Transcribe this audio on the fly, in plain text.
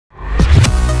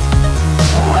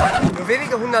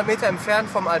wenige 100 Meter entfernt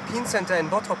vom Alpine Center in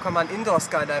Bottrop kann man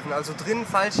Indoor-Skydiven, also drinnen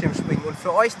Fallschirm springen. Und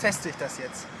für euch teste ich das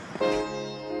jetzt.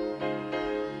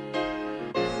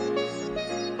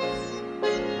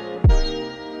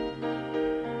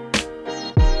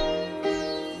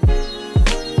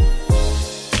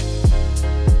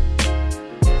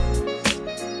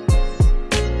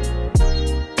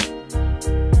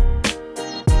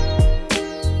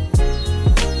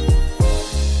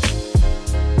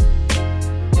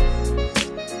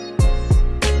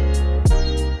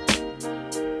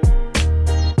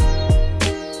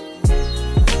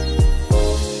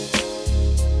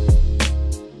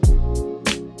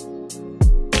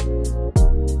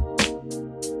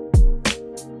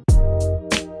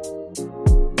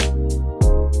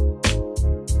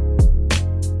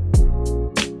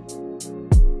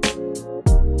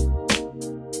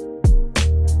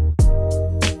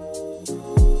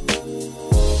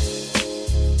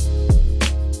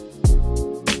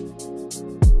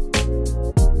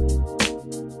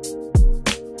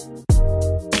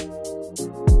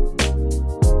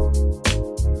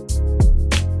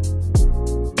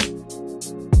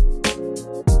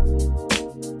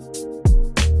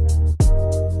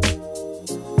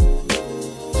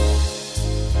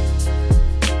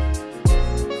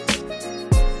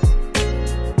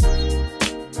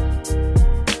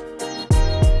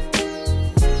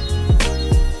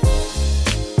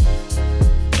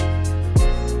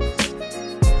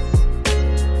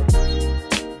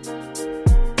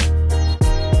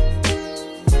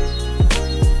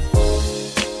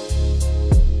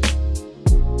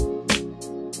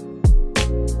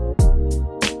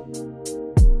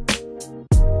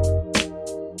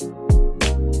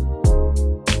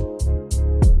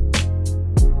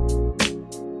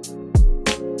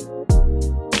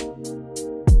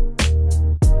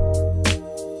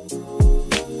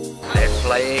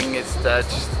 Flying is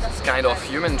just kind of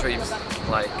human dreams,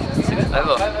 like since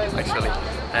ever actually.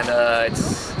 And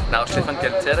it's now Stefan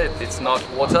can tell it. It's not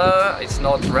water, it's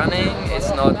not running,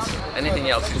 it's not anything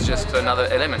else. It's just another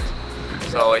element.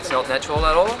 So it's not natural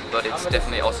at all, but it's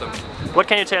definitely awesome. What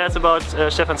can you tell us about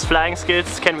Stefan's flying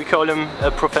skills? Can we call him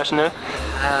a professional?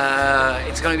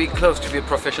 It's going to be close to be a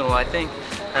professional, I think.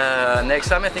 Next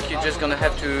time I think you're just going to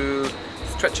have to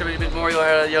stretch a little bit more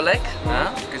your leg,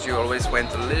 because you always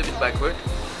went a little bit backward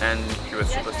and you were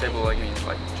super stable. I mean,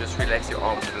 like just relax your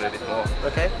arms a little bit more,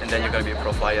 Okay. and then you're going to be a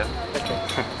pro flyer. Okay,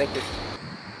 thank you.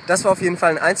 Das war auf jeden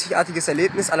Fall ein einzigartiges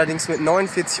Erlebnis, allerdings mit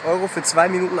 49 € für 2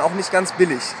 Minuten auch nicht ganz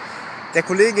billig. Der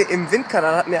Kollege im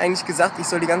Windkanal hat mir eigentlich gesagt, ich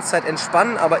soll die ganze Zeit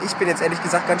entspannen, aber ich bin jetzt ehrlich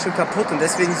gesagt ganz schön kaputt und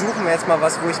deswegen suchen wir jetzt mal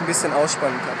was, wo ich ein bisschen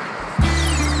ausspannen kann.